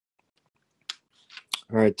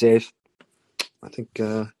All right, Dave. I think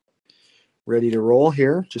ready to roll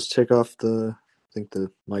here. Just take off the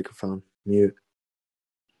microphone mute.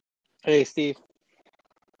 Hey, Steve.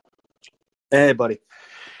 Hey, buddy.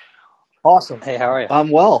 Awesome. Hey, how are you?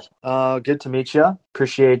 Well. Good to meet you.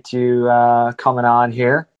 Appreciate you coming on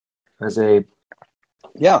here. As a,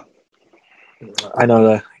 Yeah. I know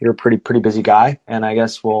that you're a pretty busy guy, and I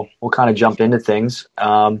guess we'll kind of jump into things.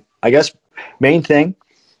 I guess main thing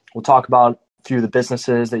we'll talk about a few of the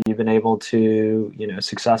businesses that you've been able to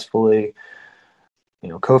successfully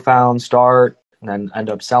co-found, start, and then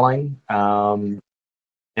end up selling. And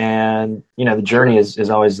the journey is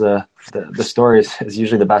always the story is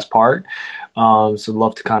usually the best part. So I'd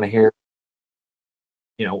love to kind of hear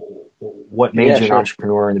what made Yeah, you an sure.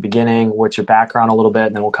 entrepreneur in the beginning, what's your background a little bit,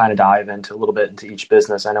 and then we'll kind of dive into a little bit into each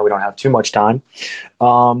business. I know we don't have too much time.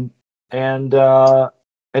 um, and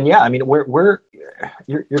and yeah, I mean, where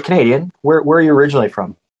you're Canadian. Where are you originally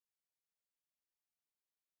from?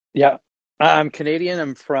 Yeah. I'm Canadian.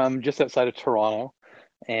 I'm from just outside of Toronto,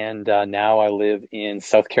 and now I live in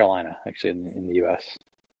South Carolina, actually in the U.S.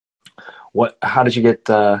 What how did you get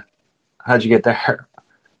there?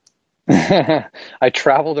 I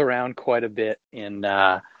traveled around quite a bit in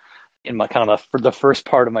my kind of for the first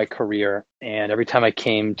part of my career, and every time I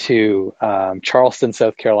came to Charleston,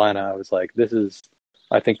 South Carolina, I was like, "This is,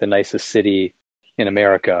 I think, the nicest city in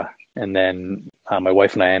America." And then my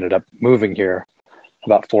wife and I ended up moving here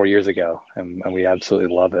about 4 years ago, and we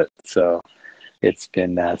absolutely love it. So it's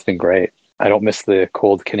been great. I don't miss the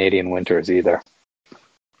cold Canadian winters either.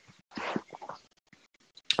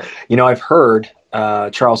 I've heard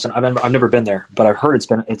Charleston. I've never been there, but I've heard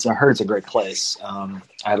I heard it's a great place. I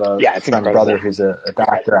have a Yeah, it's friend incredible. brother who's a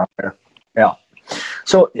doctor out there. Yeah.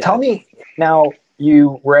 So Yeah. tell me now,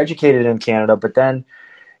 you were educated in Canada, but then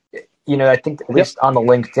I think at Yep. least on the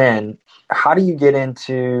LinkedIn, how do you get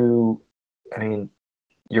into? I mean,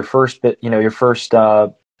 your first bit, your first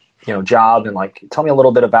job, and like, tell me a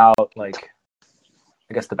little bit about, like,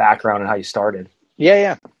 I guess, the background and how you started. Yeah,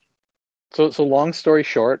 yeah. So long story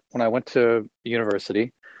short, when I went to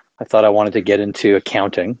university, I thought I wanted to get into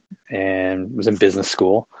accounting and was in business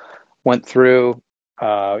school. Went through,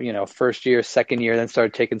 first year, second year, then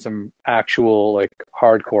started taking some actual like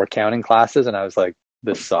hardcore accounting classes, and I was like,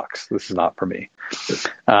 this sucks. This is not for me.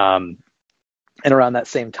 Um, and around that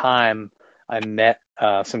same time, I met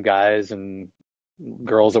some guys and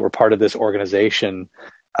girls that were part of this organization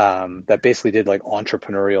that basically did like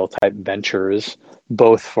entrepreneurial type ventures,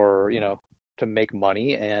 both for, to make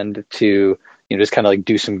money and to, just kind of like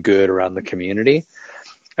do some good around the community.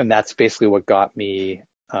 And that's basically what got me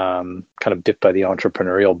kind of bit by the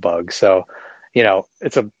entrepreneurial bug. So,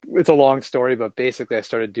 it's a long story, but basically I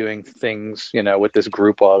started doing things, with this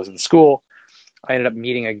group while I was in school. I ended up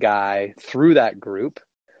meeting a guy through that group,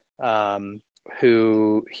 um,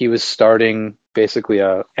 who he was starting basically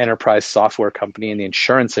a enterprise software company in the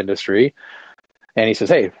insurance industry. And he says,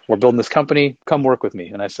 "Hey, we're building this company. Come work with me."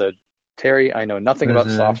 And I said, "Terry, I know nothing about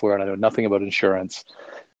Mm-hmm. software and I know nothing about insurance."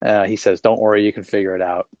 He says, "Don't worry, you can figure it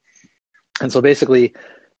out." And so basically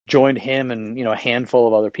joined him and, a handful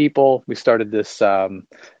of other people. We started this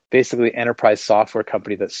basically enterprise software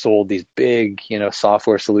company that sold these big,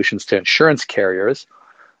 software solutions to insurance carriers.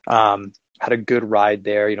 Had a good ride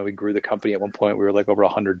there. We grew the company. At one point, we were like over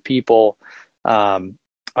 100 people. Um,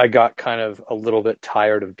 I got kind of a little bit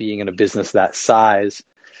tired of being in a business that size.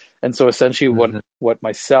 And so essentially Mm-hmm. what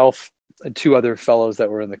myself and two other fellows that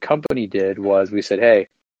were in the company did was we said, "Hey,"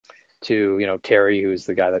 to, Terry, who's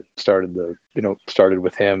the guy that started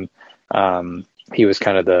with him. He was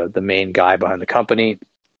kind of the main guy behind the company.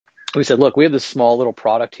 We said, "Look, we have this small little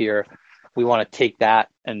product here. We want to take that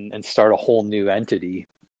and start a whole new entity."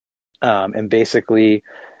 And basically,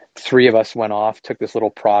 three of us went off, took this little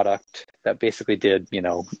product that basically did,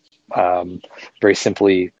 very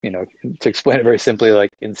simply, to explain it very simply,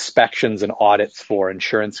 like inspections and audits for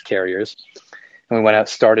insurance carriers. And we went out,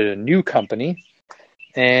 started a new company,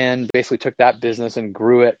 and basically took that business and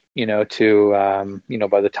grew it, to,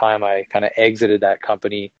 by the time I kind of exited that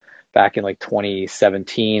company back in like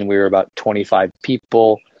 2017, we were about 25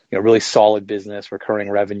 people, really solid business, recurring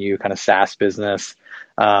revenue, kind of SaaS business.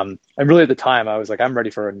 And really at the time I was like, I'm ready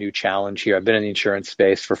for a new challenge here. I've been in the insurance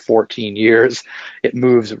space for 14 years. It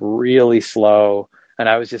moves really slow. And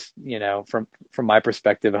I was just, from my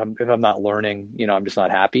perspective, if I'm not learning, I'm just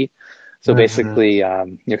not happy. So Mm-hmm. basically,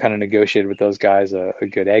 kind of negotiated with those guys a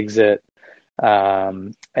good exit.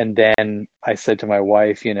 And then I said to my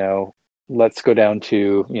wife, let's go down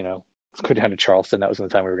to, let's go down to Charleston. That was the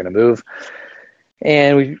time we were going to move.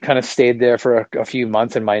 And we kind of stayed there for a few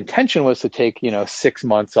months. And my intention was to take, 6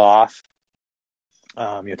 months off,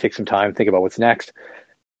 take some time, think about what's next.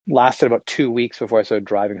 Lasted about 2 weeks before I started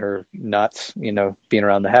driving her nuts, being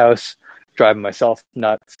around the house, driving myself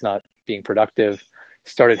nuts, not being productive.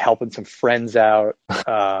 Started helping some friends out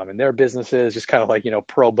in their businesses, just kind of like,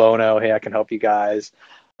 pro bono. Hey, I can help you guys.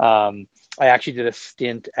 I actually did a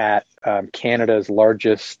stint at Canada's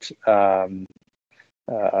largest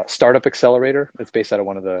startup accelerator. It's based out of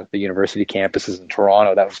one of the university campuses in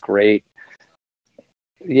Toronto. That was great.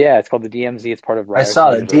 Yeah, it's called the DMZ. It's part of I Ryerson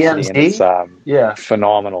saw the University, and it's DMZ.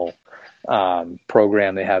 phenomenal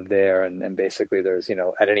program they have there. And basically, there's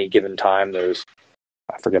at any given time, there's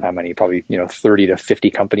I forget how many, probably 30 to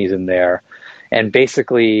 50 companies in there. And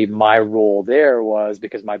basically, my role there was,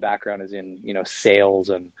 because my background is in sales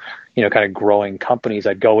and kind of growing companies.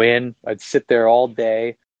 I'd go in, I'd sit there all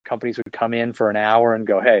day. Companies would come in for an hour and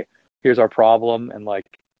go, "Hey, here's our problem," and like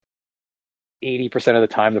 80% of the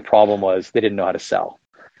time, the problem was they didn't know how to sell.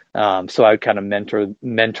 So I would kind of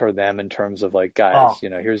mentor them in terms of like, guys, you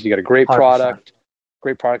got a great 100%. product.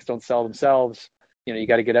 Great products don't sell themselves. You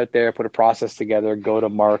got to get out there, put a process together, go to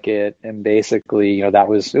market, and basically, it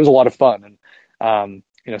was a lot of fun.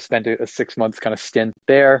 And spent a 6 months kind of stint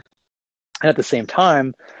there. And at the same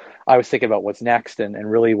time, I was thinking about what's next. And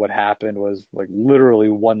really, what happened was, like, literally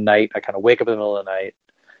one night, I kind of wake up in the middle of the night.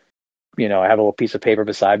 I have a little piece of paper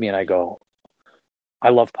beside me, and I go, I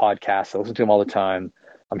love podcasts. I listen to them all the time.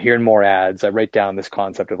 I'm hearing more ads. I write down this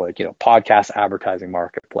concept of like, podcast advertising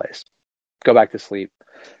marketplace. Go back to sleep.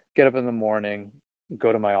 Get up in the morning,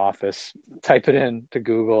 go to my office, type it in to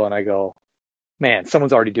Google, and I go, man,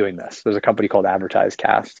 someone's already doing this. There's a company called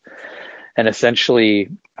AdvertiseCast. And essentially,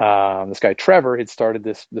 this guy, Trevor, had started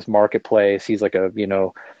this marketplace. He's like a,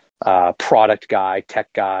 product guy,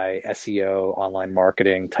 tech guy, SEO, online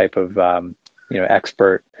marketing type of,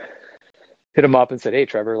 expert. Hit him up and said, "Hey,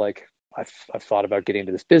 Trevor, like, I've thought about getting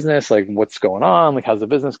into this business. Like, what's going on? Like, how's the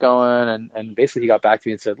business going?" And basically he got back to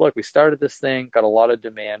me and said, "Look, we started this thing, got a lot of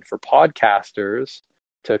demand for podcasters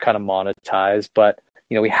to kind of monetize, but,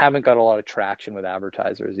 we haven't got a lot of traction with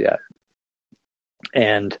advertisers yet."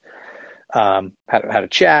 And had a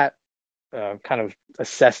chat, kind of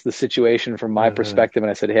assessed the situation from my perspective. And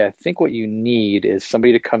I said, "Hey, I think what you need is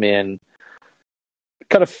somebody to come in,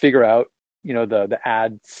 kind of figure out, the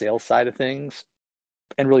ad sales side of things,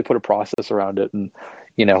 and really put a process around it." And,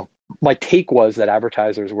 my take was that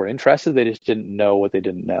advertisers were interested. They just didn't know what they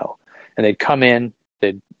didn't know. And they'd come in,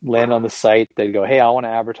 they'd land on the site, they'd go, "Hey, I want to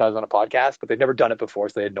advertise on a podcast," but they'd never done it before.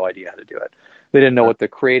 So they had no idea how to do it. They didn't know what the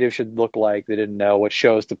creative should look like. They didn't know what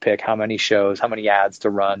shows to pick, how many shows, how many ads to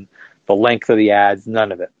run, the length of the ads,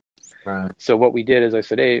 none of it. Right. So what we did is I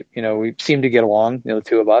said, "Hey, we seem to get along, the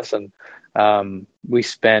two of us." And we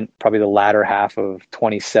spent probably the latter half of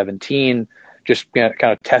 2017 just kind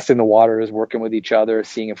of testing the waters, working with each other,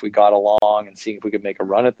 seeing if we got along and seeing if we could make a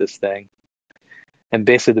run at this thing. And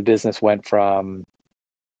basically the business went from,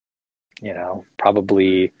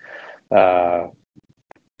 probably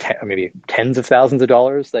maybe tens of thousands of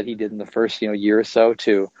dollars that he did in the first, year or so,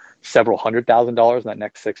 to several $100,000 in that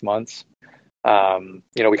next 6 months. We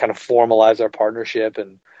kind of formalized our partnership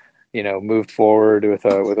and, moved forward with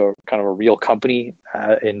a kind of a real company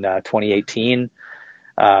in 2018.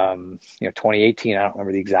 2018, I don't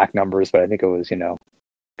remember the exact numbers, but I think it was,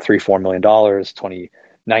 $3-4 million.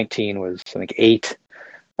 2019 was, I think, 8.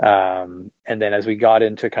 And then as we got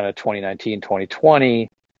into kind of 2019, 2020,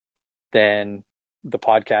 then the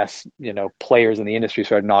podcast, players in the industry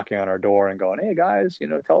started knocking on our door and going, "Hey guys,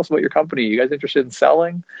 tell us about your company. You guys interested in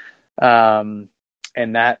selling?" And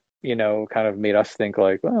that, kind of made us think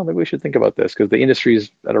like, well, maybe we should think about this, because the industry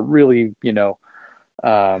is at a really,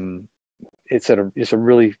 it's a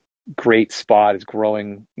really great spot. It's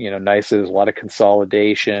growing, nicely. There's a lot of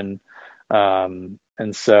consolidation.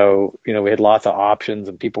 And so, we had lots of options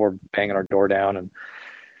and people were banging our door down.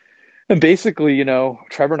 And basically,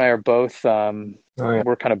 Trevor and I are both,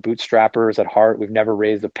 we're kind of bootstrappers at heart. We've never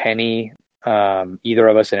raised a penny, either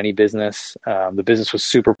of us, in any business. The business was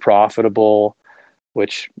super profitable,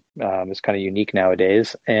 which is kind of unique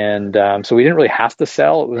nowadays. And so we didn't really have to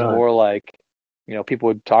sell. It was more like, people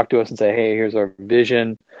would talk to us and say, "Hey, here's our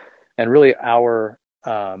vision." And really our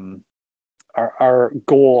goal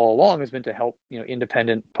all along has been to help,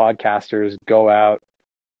 independent podcasters go out,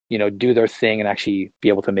 do their thing and actually be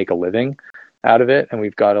able to make a living out of it. And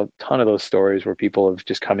we've got a ton of those stories where people have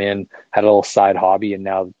just come in, had a little side hobby, and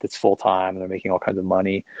now it's full time and they're making all kinds of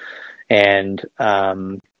money. And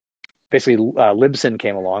basically Libsyn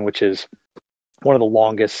came along, which is one of the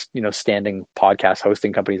longest, standing podcast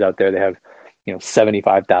hosting companies out there. They have,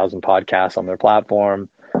 75,000 podcasts on their platform.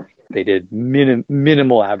 They did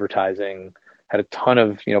minimal advertising, had a ton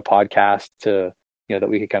of, podcasts to, that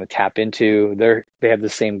we could kind of tap into. They have the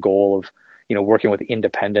same goal of, working with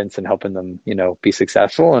independents and helping them, be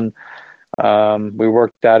successful. And we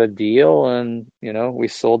worked out a deal, and we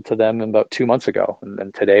sold to them about 2 months ago.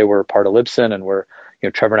 And today we're part of Libsyn, and we're,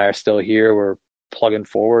 Trevor and I are still here. We're plugging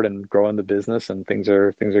forward and growing the business, and things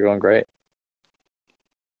are going great.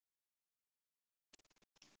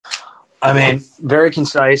 I mean, very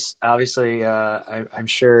concise. Obviously, I'm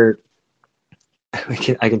sure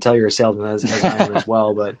I can tell you're a salesman as I am as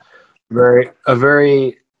well, but a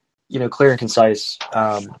very clear and concise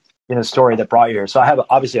story that brought you here. So I have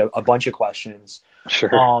obviously a bunch of questions. Sure.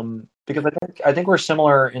 Because I think we're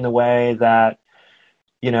similar in the way that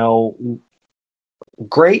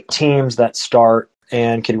great teams that start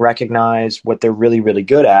and can recognize what they're really, really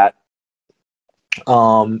good at,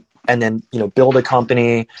 and then build a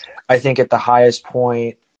company. I think at the highest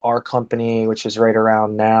point, our company, which is right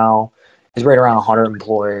around now, is right around 100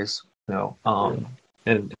 employees.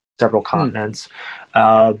 In several continents.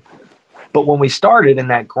 But when we started in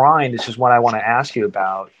that grind, this is what I want to ask you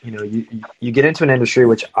about. You get into an industry,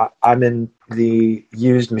 which I'm in the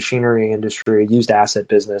used machinery industry, used asset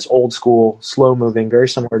business, old school, slow moving, very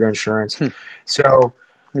similar to insurance. So,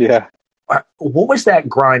 yeah. What was that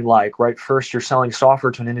grind like, right? First, you're selling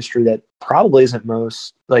software to an industry that probably isn't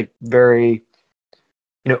most very,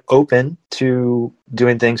 open to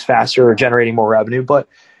doing things faster or generating more revenue. But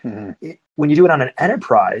when you do it on an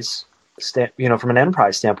enterprise, from an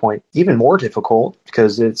enterprise standpoint, even more difficult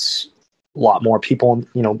because it's a lot more people,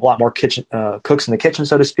 a lot more kitchen cooks in the kitchen,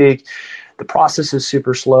 so to speak. The process is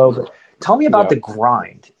super slow. But tell me about the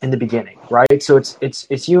grind in the beginning, right? So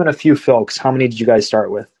it's you and a few folks. How many did you guys start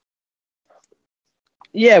with?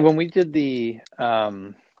 Yeah, when we did the,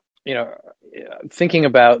 thinking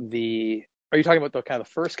about are you talking about the kind of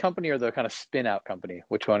the first company or the kind of spin out company?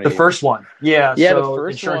 Which one? The first one. Yeah. Yeah, So the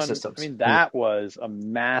first insurance one, systems. I mean, that was a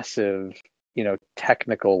massive,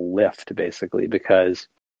 technical lift basically, because,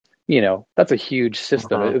 that's a huge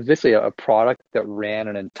system. It was basically a product that ran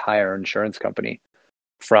an entire insurance company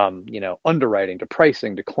from, underwriting to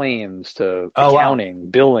pricing to claims to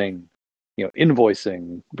accounting, billing,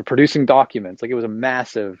 invoicing, producing documents. It was a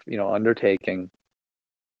massive, undertaking.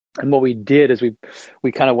 And what we did is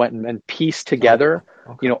we kind of went and pieced together,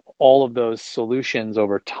 all of those solutions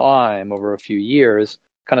over time, over a few years,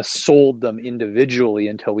 kind of sold them individually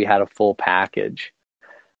until we had a full package.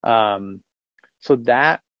 So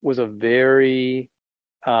that was a very,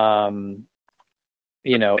 it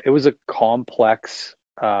was a complex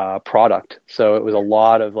product. So it was a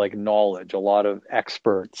lot of knowledge, a lot of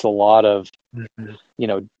experts, a lot of,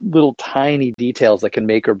 little tiny details that can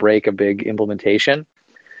make or break a big implementation.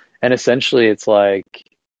 And essentially it's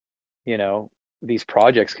these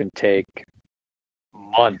projects can take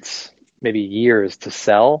months, maybe years to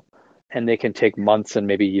sell, and they can take months and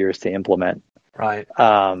maybe years to implement. Right.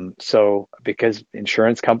 So because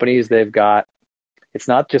insurance companies, it's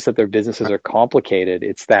not just that their businesses are complicated.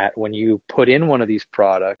 It's that when you put in one of these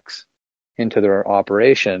products into their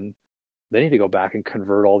operation, they need to go back and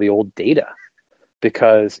convert all the old data,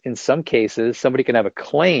 because in some cases, somebody can have a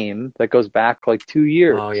claim that goes back 2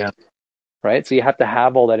 years. Oh, yeah. Right. So you have to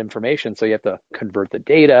have all that information. So you have to convert the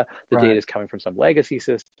data. The data is coming from some legacy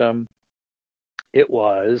system. It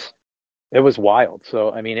was wild.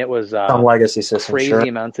 So, I mean, it was some legacy system, crazy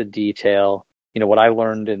amounts of detail. What I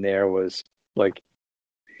learned in there was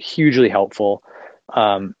hugely helpful.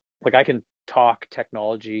 I can talk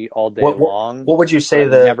technology all day long. What would you say?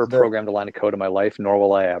 I've never programmed a line of code in my life, nor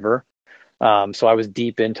will I ever. So I was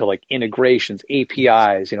deep into integrations,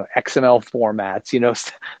 APIs, XML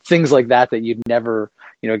formats, things like that you'd never,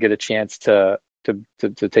 get a chance to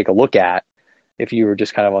take a look at if you were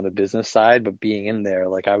just kind of on the business side. But being in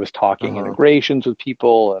there, I was talking integrations with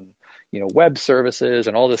people and, web services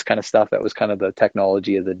and all this kind of stuff. That was kind of the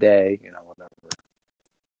technology of the day, whatever,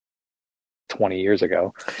 20 years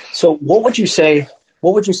ago. So what would you say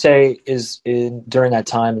is during that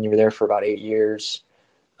time when you were there for about 8 years?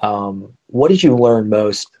 What did you learn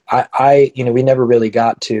most? We never really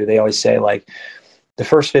got to, they always say the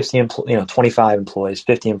first 25 employees,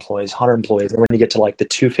 50 employees, 100 employees, and when you get to the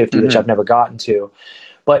 250, which I've never gotten to.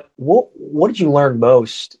 But what did you learn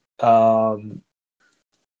most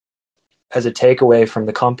as a takeaway from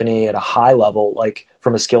the company at a high level,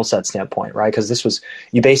 from a skill set standpoint, right? Because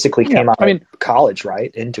you basically came out of college,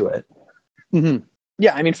 right, into it. Mm-hmm.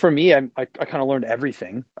 Yeah, I mean, for me, I kind of learned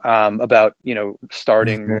everything about,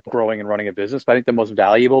 starting, growing, and running a business. But I think the most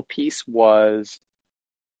valuable piece were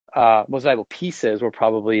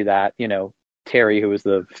probably that, Terry, who was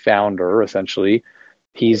the founder, essentially,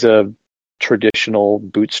 he's a traditional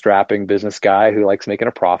bootstrapping business guy who likes making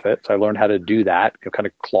a profit. So I learned how to do that, kind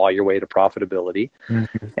of claw your way to profitability.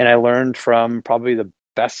 Mm-hmm. And I learned from probably the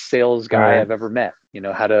best sales guy Right. I've ever met,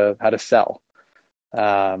 how to sell.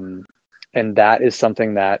 And that is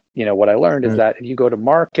something that, what I learned is that if you go to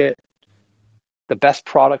market, the best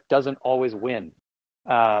product doesn't always win,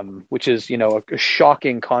 which is, a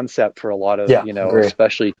shocking concept for a lot of, Yeah, agree.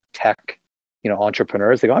 especially tech,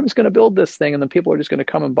 entrepreneurs. They go, I'm just going to build this thing and then people are just going to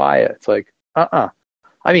come and buy it. It's like, I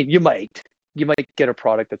mean, you might get a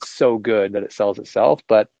product that's so good that it sells itself,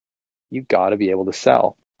 but you got to be able to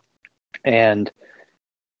sell. And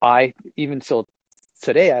I even still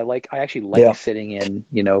today, I actually like sitting in,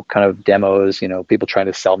 kind of demos, people trying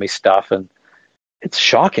to sell me stuff. And it's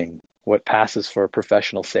shocking what passes for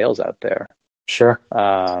professional sales out there. Sure.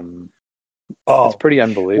 It's pretty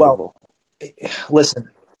unbelievable. Well, listen,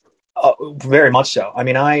 very much so. I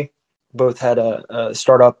mean, I both had a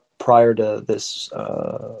startup prior to this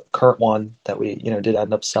current one that we, did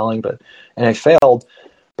end up selling, and I failed.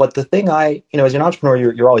 But the thing as an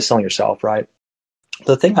entrepreneur, you're always selling yourself, right?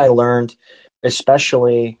 The thing I learned,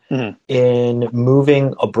 especially in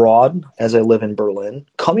moving abroad, as I live in Berlin,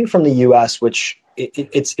 coming from the U.S., which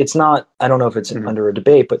it's not, I don't know if it's under a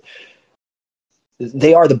debate, but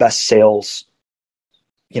they are the best sales,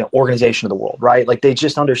 organization of the world, right? Like they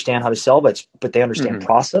just understand how to sell, but they understand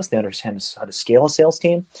process, they understand how to scale a sales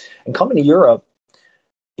team. And coming to Europe,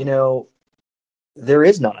 there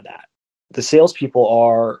is none of that. The salespeople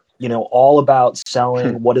are, all about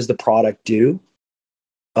selling. What does the product do?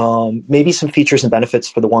 Maybe some features and benefits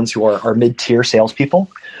for the ones who are mid-tier salespeople.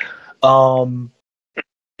 And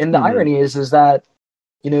the irony is that,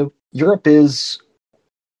 Europe is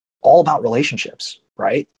all about relationships,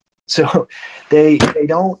 right? So they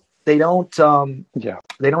don't actually,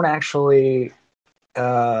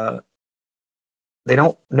 they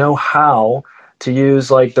don't know how to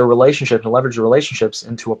use like the relationship and leverage the relationships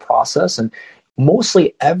into a process. And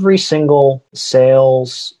mostly every single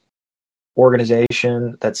sales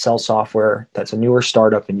organization that sells software that's a newer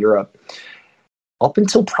startup in Europe, up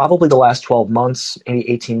until probably the last 12 months, maybe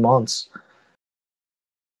 18 months,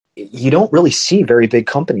 you don't really see very big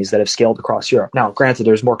companies that have scaled across Europe. Now, granted,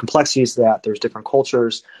 there's more complexities to that. There's different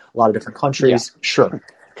cultures, a lot of different countries. Yeah. Sure.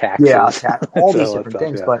 Taxes. All these different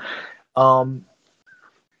things. Yeah. But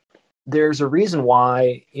there's a reason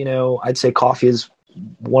why, I'd say coffee is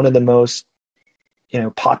one of the most,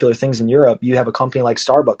 popular things in Europe. You have a company like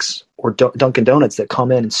Starbucks or Dunkin' Donuts that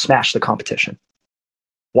come in and smash the competition.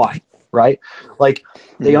 Why? Right? Like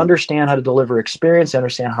they understand how to deliver experience, they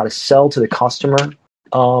understand how to sell to the customer.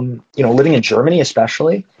 Living in Germany,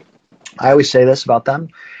 especially, I always say this about them.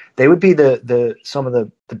 They would be some of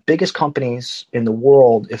the biggest companies in the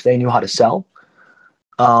world if they knew how to sell.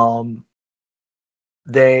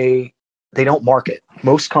 They don't market.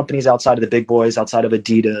 Most companies outside of the big boys, outside of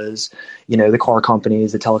Adidas, the car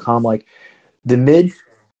companies, the telecom, like the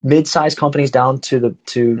mid-sized companies down to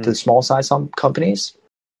the small size companies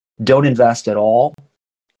don't invest at all,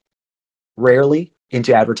 rarely,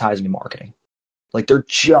 into advertising and marketing. Like they're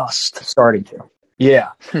just starting to. Yeah.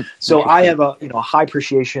 So I have a high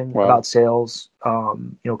appreciation about sales.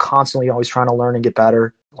 Constantly always trying to learn and get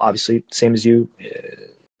better. Obviously, same as you,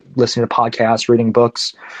 listening to podcasts, reading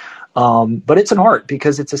books. But it's an art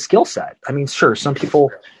because it's a skill set. I mean, sure, some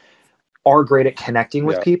people are great at connecting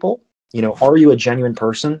with people. Are you a genuine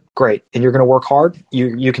person? Great. And you're going to work hard.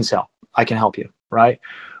 You can sell. I can help you. Right.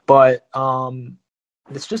 But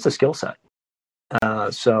it's just a skill set.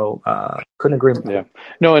 So couldn't agree more. Yeah.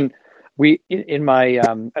 No, and we in my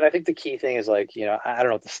and I think the key thing is like, I don't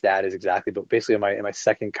know what the stat is exactly, but basically in my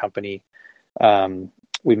second company,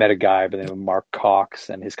 we met a guy by the name of Mark Cox,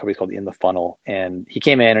 and his company's called In the Funnel. And he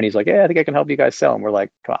came in and he's like, "Yeah, I think I can help you guys sell." And we're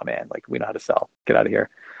like, "Come on, man! Like, we know how to sell. Get out of here."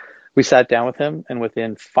 We sat down with him, and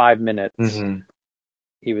within 5 minutes,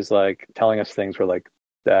 he was like telling us things. We're like,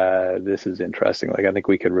 "This is interesting. Like, I think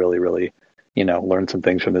we could really, really, learn some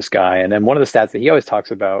things from this guy." And then one of the stats that he always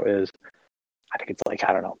talks about is, I think it's like,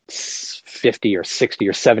 I don't know, 50 or 60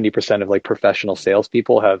 or 70% of like professional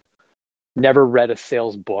salespeople have never read a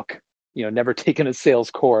sales book. Never taken a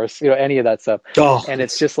sales course, any of that stuff. And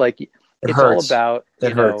it's just like, it's all about,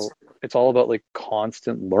 it's all about like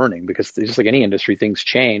constant learning, because it's just like any industry, things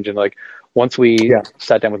change. And like, once we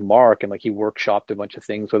sat down with Mark and like he workshopped a bunch of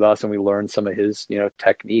things with us and we learned some of his,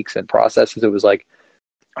 techniques and processes, it was like,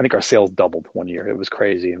 I think our sales doubled one year. It was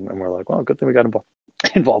crazy. And we're like, well, good thing we got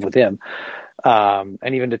involved with him. And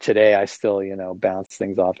even to today, I still, bounce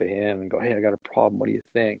things off of him and go, "Hey, I got a problem. What do you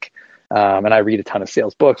think?" And I read a ton of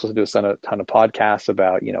sales books, listen to a ton of podcasts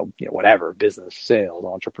about, whatever, business, sales,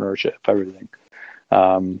 entrepreneurship, everything.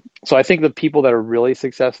 So I think the people that are really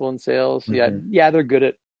successful in sales, they're good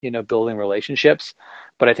at, building relationships.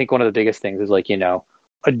 But I think one of the biggest things is like,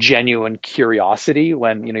 a genuine curiosity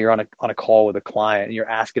when, you're on a call with a client and you're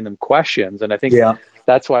asking them questions. And I think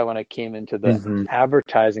that's why when I came into the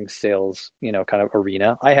advertising sales, kind of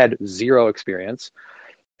arena, I had zero experience.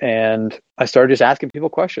 And I started just asking people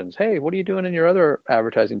questions. Hey, what are you doing in your other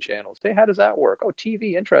advertising channels? Hey, how does that work? Oh,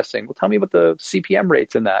 TV, interesting. Well, tell me about the CPM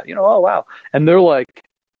rates in that. Oh, wow. And they're like,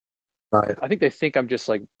 Right. I think they think I'm just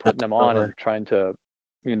like putting them on and trying to,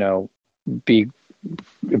 be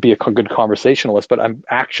a good conversationalist, but I'm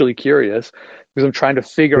actually curious because I'm trying to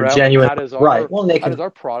figure out genuine, how does how does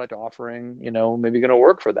our product offering, maybe going to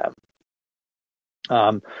work for them.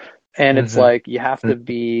 And it's like you have to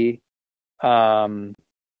be, you kind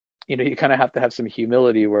of have to have some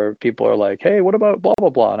humility where people are like, hey, what about blah, blah,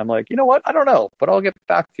 blah. And I'm like, you know what? I don't know, but I'll get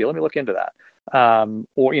back to you. Let me look into that.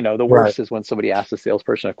 Or, the worst is when somebody asks a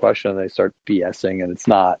salesperson a question and they start BSing and it's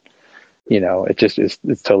not, it just is,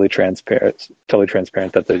 it's totally transparent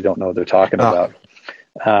that they don't know what they're talking about.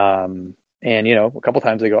 And, a couple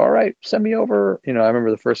times they go, all right, send me over, I remember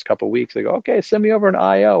the first couple of weeks they go, okay, send me over an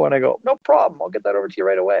IO. And I go, no problem. I'll get that over to you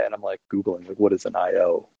right away. And I'm like Googling, like, what is an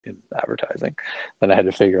IO in advertising? Then I had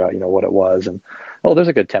to figure out, what it was. And, there's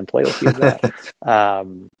a good template. Let's use that.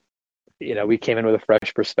 We came in with a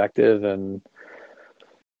fresh perspective and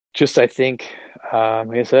just, I think,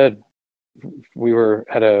 like I said, we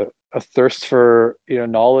had a thirst for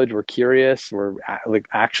knowledge. We're curious. We're like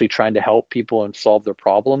actually trying to help people and solve their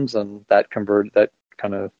problems, and that kind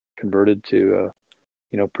of converted to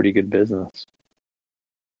pretty good business.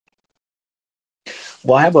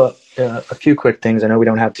 Well, I have a few quick things. I know we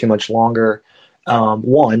don't have too much longer.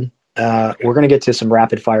 One, we're going to get to some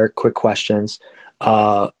rapid fire quick questions,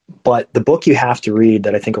 but the book you have to read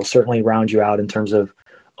that I think will certainly round you out in terms of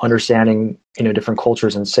understanding different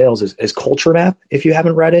cultures and sales is Culture Map. If you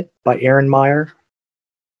haven't read it, by Erin Meyer,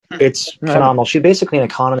 it's phenomenal. She's basically an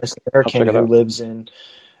economist, American who lives in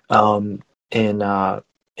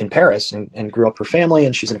Paris and grew up with her family,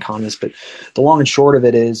 and she's an economist. But the long and short of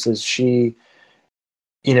it is she,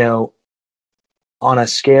 on a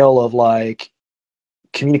scale of like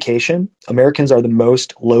communication, Americans are the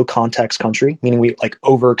most low context country, meaning we like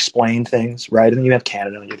over explain things, right? And then you have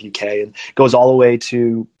Canada and you have UK, and it goes all the way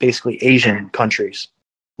to basically Asian countries.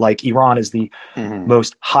 Like Iran is the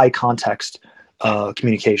most high context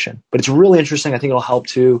communication. But it's really interesting. I think it'll help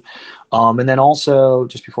too. And then also,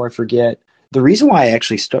 just before I forget, the reason why I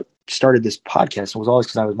actually started this podcast was always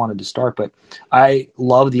because I wanted to start, but I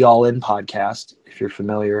love the All In podcast, if you're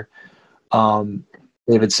familiar.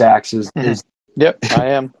 David Sachs is Yep, I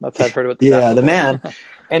am. I've heard about the man.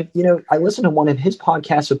 And, I listened to one of his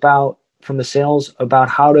podcasts from the sales about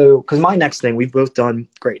how to, because my next thing, we've both done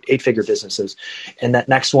great 8-figure businesses. And that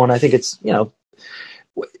next one, I think it's,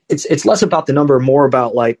 it's less about the number, more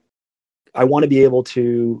about like, I want to be able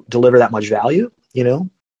to deliver that much value,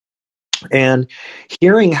 and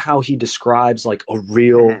hearing how he describes like a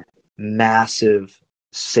real massive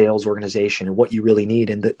sales organization and what you really need.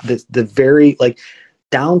 And the very like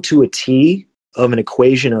down to a T of an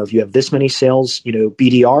equation of you have this many sales,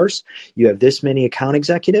 BDRs, you have this many account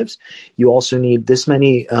executives, you also need this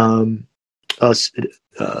many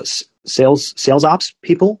sales ops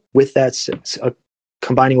people with that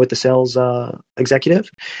combining with the sales executive.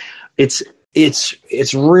 It's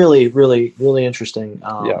really, really, really interesting.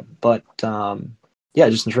 But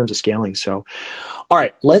just in terms of scaling. So, all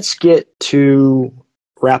right, let's get to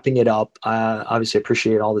wrapping it up. Obviously, I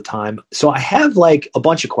appreciate all the time. So I have like a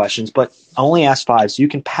bunch of questions, but I only asked 5, so you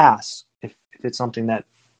can pass if it's something that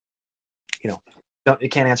you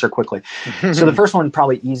can't answer quickly. So the first one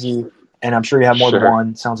probably easy, and I'm sure you have more than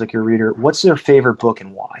one. Sounds like you're a reader. What's your favorite book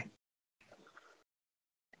and why?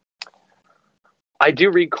 I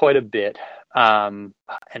do read quite a bit. And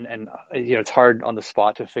it's hard on the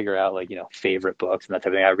spot to figure out like, favorite books and that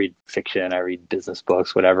type of thing. I read fiction, I read business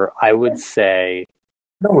books, whatever. I would say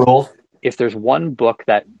no rule. If there's one book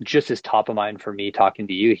that just is top of mind for me talking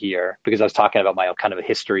to you here, because I was talking about my kind of a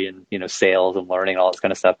history and, sales and learning and all this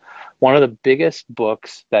kind of stuff. One of the biggest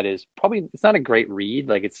books that is probably, it's not a great read.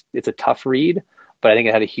 Like it's a tough read, but I think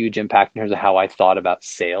it had a huge impact in terms of how I thought about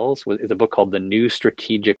sales is a book called The New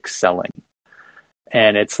Strategic Selling.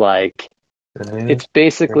 And it's like, it's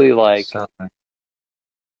basically like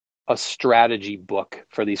a strategy book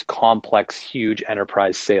for these complex, huge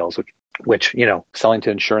enterprise sales, which selling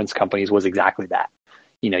to insurance companies was exactly that.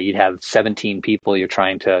 You'd have 17 people you're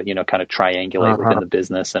trying to, kind of triangulate within the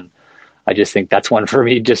business. And I just think that's one for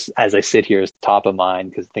me, just as I sit here, is top of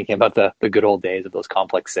mind, because thinking about the good old days of those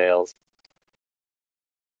complex sales.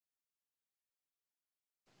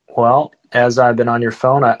 Well, as I've been on your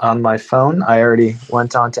phone, on my phone, I already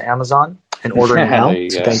went on to Amazon and ordering it There now. you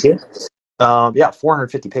So go. thank you. Yeah,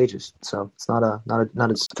 450 pages. So it's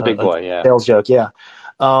It's a big boy, yeah. sales joke. Yeah.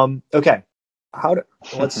 Okay.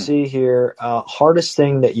 Let's see here. Hardest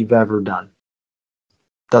thing that you've ever done.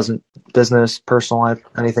 Doesn't business, personal life,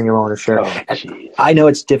 anything you're willing to share. Oh, geez. I know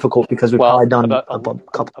it's difficult because we've probably done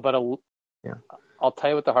Yeah. I'll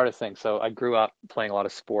tell you what the hardest thing. So I grew up playing a lot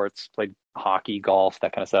of sports, played hockey, golf,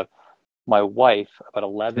 that kind of stuff. My wife, about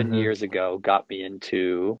 11 Mhm. years ago, got me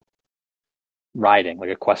into riding, like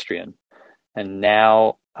equestrian. And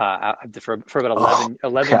now, for about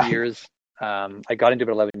 11 Okay. years, I got into it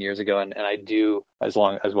 11 years ago, and I do as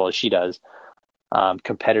well as she does,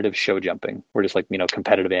 competitive show jumping. We're just like,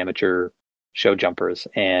 competitive amateur show jumpers.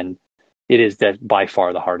 And it is that by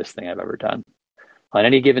far the hardest thing I've ever done. On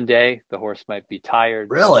any given day, the horse might be tired.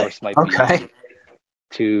 The Really? horse might Okay. be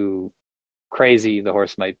too crazy. The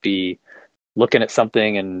horse might be looking at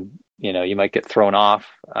something and, you might get thrown off.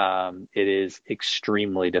 It is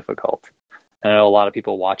extremely difficult. And I know a lot of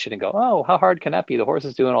people watch it and go, "Oh, how hard can that be? The horse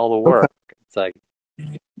is doing all the Okay. work."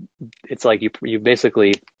 It's like you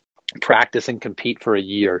basically practice and compete for a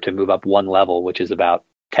year to move up one level, which is about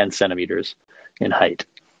 10 centimeters in height.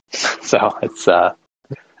 So it's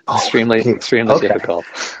extremely Okay. difficult.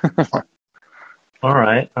 All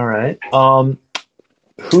right. All right.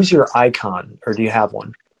 Who's your icon, or do you have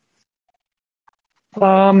one?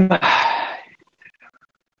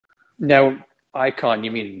 Now, icon,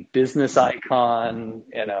 you mean business icon?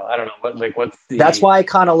 I don't know what's That's the why I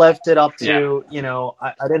kind of left it up yeah. to,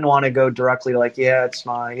 I didn't want to go directly like, yeah, it's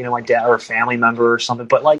my, my dad or a family member or something.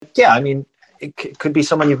 But like, yeah, I mean, it could be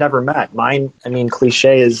someone you've never met. Mine, I mean,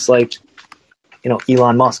 cliche is like,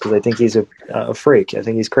 Elon Musk, because I think he's a freak. I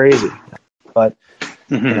think he's crazy. But,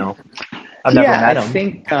 I've never met him.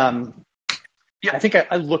 I think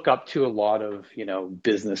I look up to a lot of,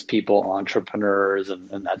 business people, entrepreneurs, and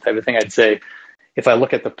that type of thing. I'd say if I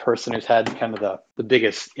look at the person who's had kind of the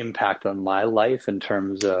biggest impact on my life in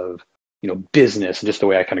terms of, business and just the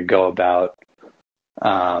way I kind of go about,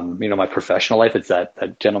 my professional life, it's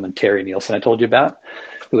that gentleman, Terry Nielsen, I told you about,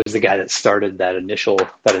 who was the guy that started that initial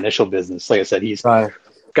business. Like I said, Right.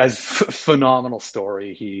 guy's phenomenal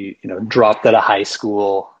story. He, dropped out of high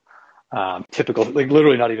school. Typical, like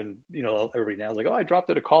literally not even, everybody now is like, oh, I dropped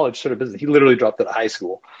out of college, sort of business. He literally dropped out of high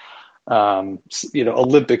school.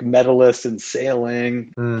 Olympic medalist in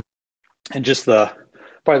sailing, and just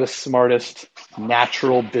probably the smartest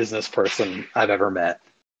natural business person I've ever met.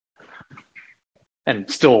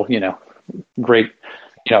 And still, great,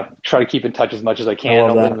 try to keep in touch as much as I can. I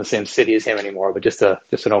don't live in the same city as him anymore, but just an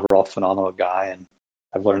overall phenomenal guy. And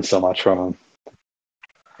I've learned so much from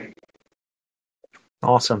him.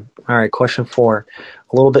 Awesome. All right. Question 4,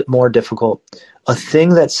 a little bit more difficult. A thing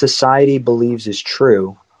that society believes is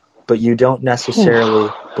true, but you don't necessarily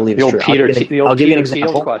believe is true. I'll give you an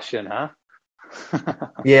example. Question, huh?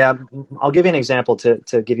 Yeah, I'll give you an example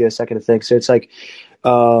to give you a second to think. So it's like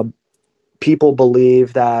people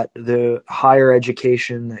believe that the higher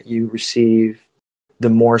education that you receive, the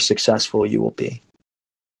more successful you will be.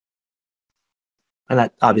 And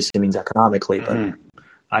that obviously means economically, but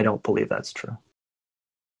I don't believe that's true.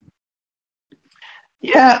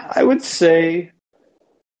 Yeah, I would say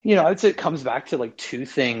it comes back to like two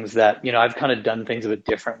things that, I've kind of done things a bit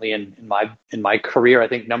differently in my career. I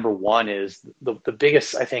think number one is the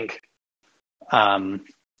biggest, I think, the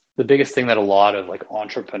biggest thing that a lot of like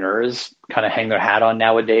entrepreneurs kind of hang their hat on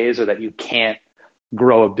nowadays, or that you can't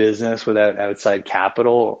grow a business without outside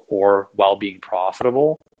capital or while being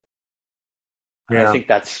profitable. And I think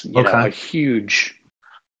that's, a huge,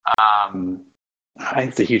 I think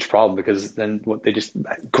it's a huge problem, because then they just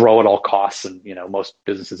grow at all costs, and, most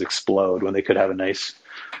businesses explode when they could have a nice,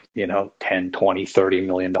 10, 20, $30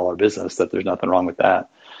 million business. That there's nothing wrong with that.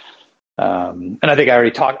 And I think I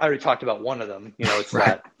already talked about one of them, it's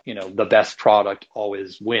right. That, the best product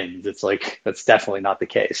always wins. It's like, that's definitely not the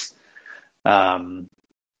case. And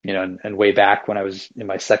way back when I was in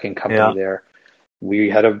my second company there,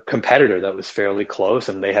 we had a competitor that was fairly close,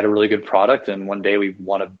 and they had a really good product. And one day we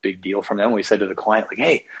won a big deal from them. We said to the client, like,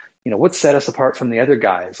 hey, what set us apart from the other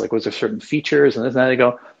guys? Like, was there certain features and this and that? They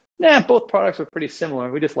go, nah, both products are pretty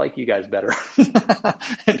similar. We just like you guys better.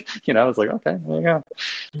 And, I was like, okay, there you go.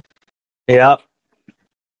 Yeah.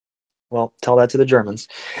 Well, tell that to the Germans.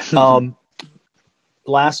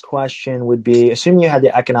 Last question would be, assuming you had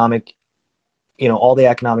the economic, all the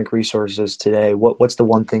economic resources today, what's the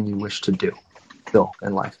one thing you wish to do, Bill,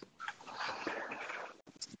 in life?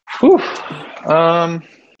 I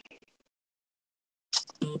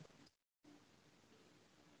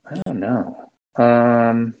don't know.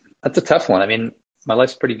 That's a tough one. I mean, my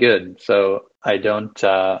life's pretty good, so I don't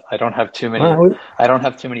have too many Well, I don't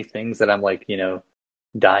have too many things that I'm like,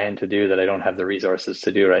 dying to do that I don't have the resources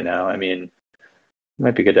to do right now. I mean, it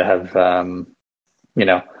might be good to have you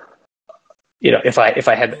know, if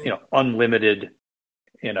I had, unlimited,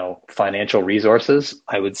 financial resources,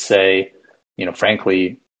 I would say,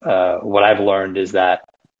 frankly, what I've learned is that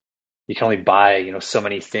you can only buy, so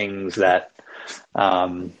many things that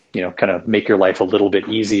kind of make your life a little bit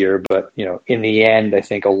easier. But, in the end, I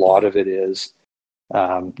think a lot of it is,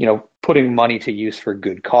 putting money to use for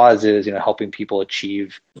good causes, helping people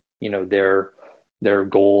achieve, their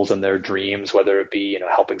goals and their dreams, whether it be,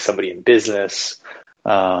 helping somebody in business,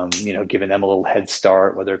 giving them a little head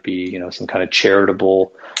start, whether it be, some kind of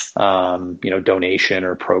charitable, donation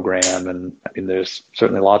or program. And I mean, there's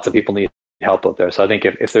certainly lots of people need help out there. So I think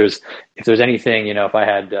if there's anything, if I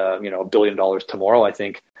had, $1 billion tomorrow, I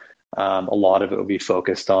think, a lot of it would be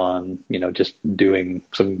focused on, just doing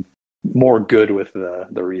some more good with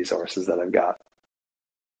the resources that I've got.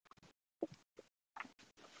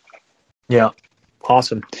 yeah.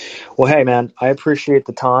 Awesome. Well, hey, man, I appreciate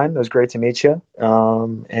the time. It was great to meet you.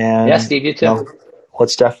 And Yeah, Steve, you too.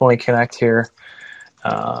 Let's definitely connect here.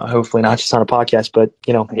 Hopefully not just on a podcast, but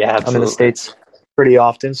Yeah, I'm in the absolutely. States pretty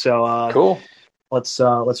often, so Cool.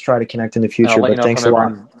 let's try to connect in the And I'll future. let you But know thanks a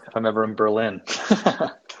lot. if I'm ever in Berlin.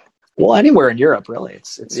 Well, anywhere in Europe, really,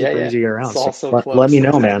 it's Yeah, super yeah. easy to get around. It's So also let close. me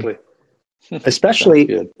know, man. Exactly. Sounds Especially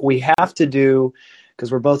good. we have to do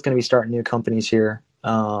because we're both going to be starting new companies here.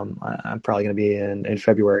 I'm probably going to be in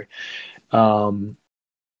February.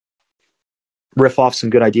 Riff off some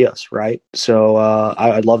good ideas, right? So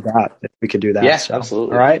I'd love that if we could do that. Yeah, So,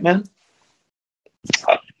 absolutely. all right, man.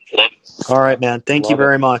 All right, man. Thank you Love it.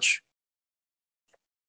 very much.